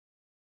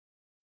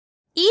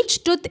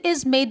Each tooth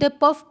is made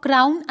up of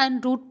crown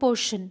and root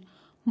portion.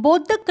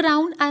 Both the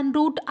crown and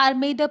root are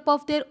made up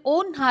of their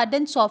own hard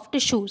and soft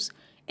tissues.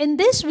 In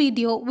this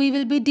video, we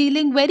will be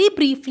dealing very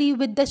briefly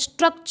with the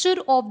structure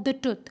of the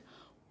tooth.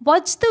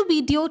 Watch the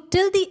video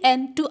till the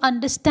end to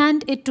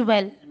understand it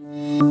well.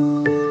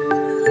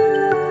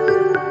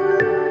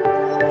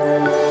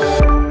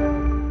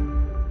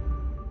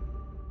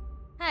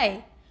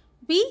 Hi,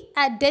 we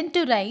at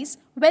DentoRise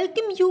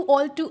welcome you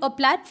all to a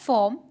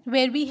platform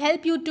where we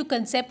help you to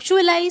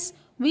conceptualize,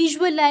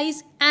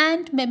 visualize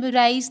and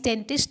memorize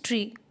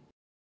dentistry.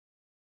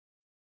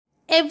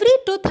 Every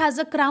tooth has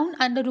a crown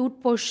and a root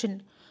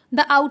portion.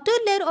 The outer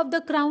layer of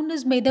the crown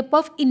is made up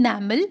of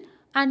enamel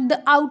and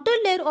the outer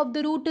layer of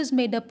the root is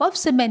made up of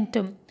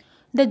cementum.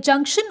 The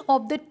junction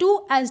of the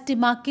two as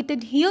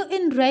demarcated here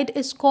in red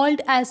is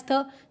called as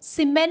the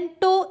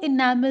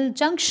cemento-enamel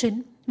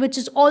junction, which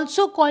is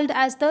also called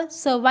as the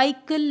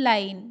cervical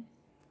line.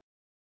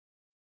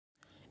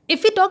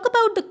 If we talk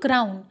about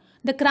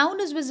the crown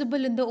is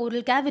visible in the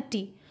oral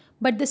cavity,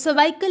 but the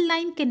cervical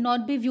line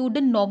cannot be viewed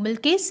in normal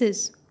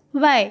cases.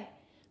 Why?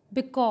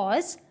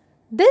 Because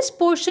this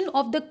portion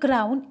of the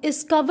crown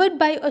is covered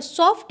by a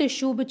soft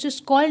tissue which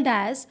is called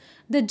as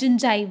the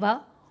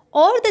gingiva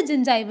or the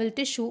gingival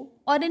tissue,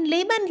 or in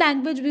layman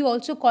language we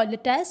also call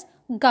it as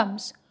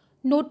gums.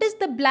 Notice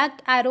the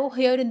black arrow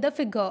here in the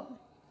figure.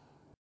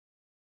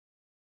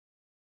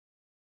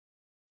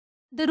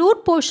 The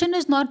root portion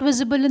is not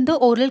visible in the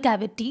oral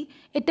cavity.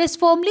 It is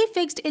firmly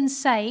fixed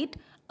inside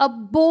a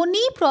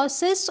bony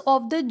process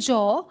of the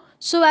jaw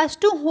so as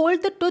to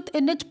hold the tooth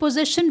in its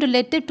position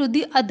relative to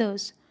the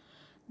others.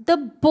 The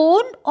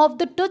bone of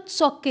the tooth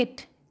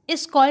socket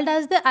is called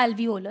as the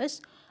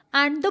alveolus,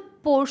 and the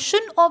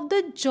portion of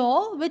the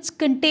jaw which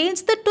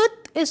contains the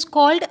tooth is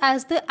called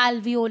as the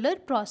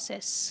alveolar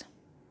process.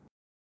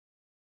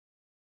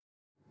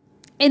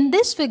 In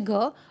this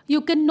figure,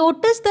 you can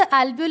notice the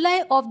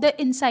alveoli of the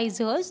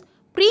incisors,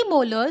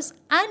 premolars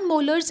and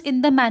molars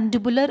in the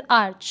mandibular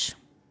arch.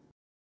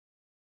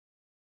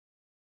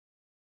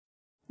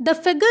 The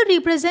figure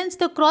represents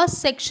the cross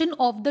section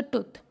of the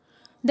tooth.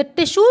 The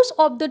tissues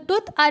of the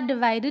tooth are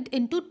divided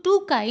into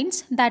two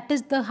kinds, that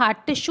is the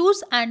hard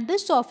tissues and the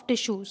soft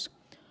tissues.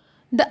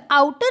 The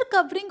outer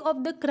covering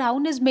of the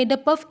crown is made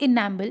up of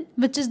enamel,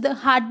 which is the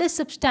hardest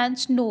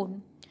substance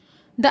known.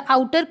 The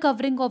outer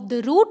covering of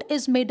the root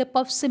is made up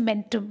of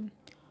cementum.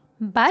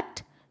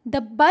 But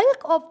the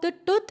bulk of the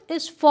tooth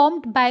is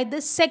formed by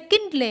the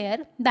second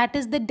layer, that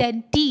is the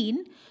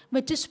dentine,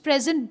 which is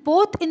present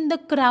both in the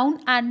crown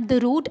and the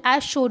root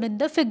as shown in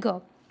the figure.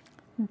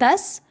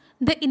 Thus,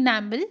 the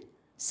enamel,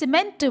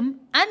 cementum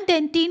and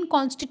dentine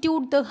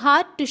constitute the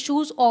hard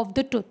tissues of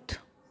the tooth.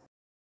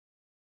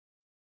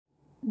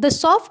 The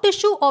soft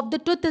tissue of the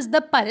tooth is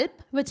the pulp,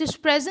 which is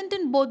present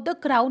in both the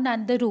crown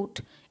and the root.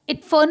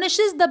 It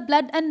furnishes the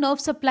blood and nerve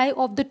supply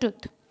of the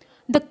tooth.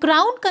 The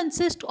crown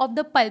consists of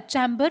the pulp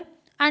chamber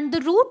and the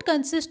root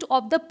consists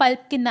of the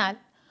pulp canal.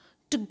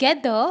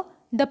 Together,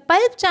 the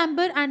pulp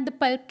chamber and the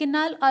pulp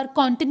canal are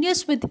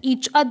continuous with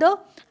each other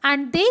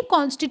and they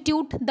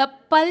constitute the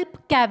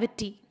pulp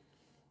cavity.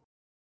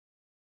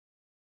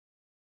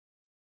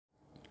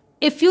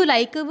 If you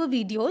like our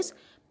videos,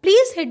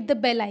 please hit the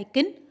bell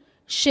icon,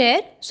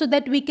 share so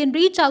that we can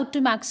reach out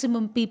to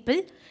maximum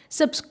people,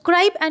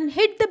 subscribe and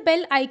hit the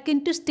bell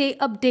icon to stay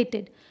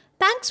updated.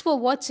 Thanks for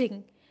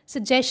watching.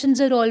 Suggestions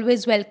are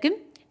always welcome.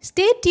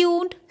 Stay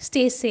tuned,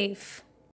 stay safe.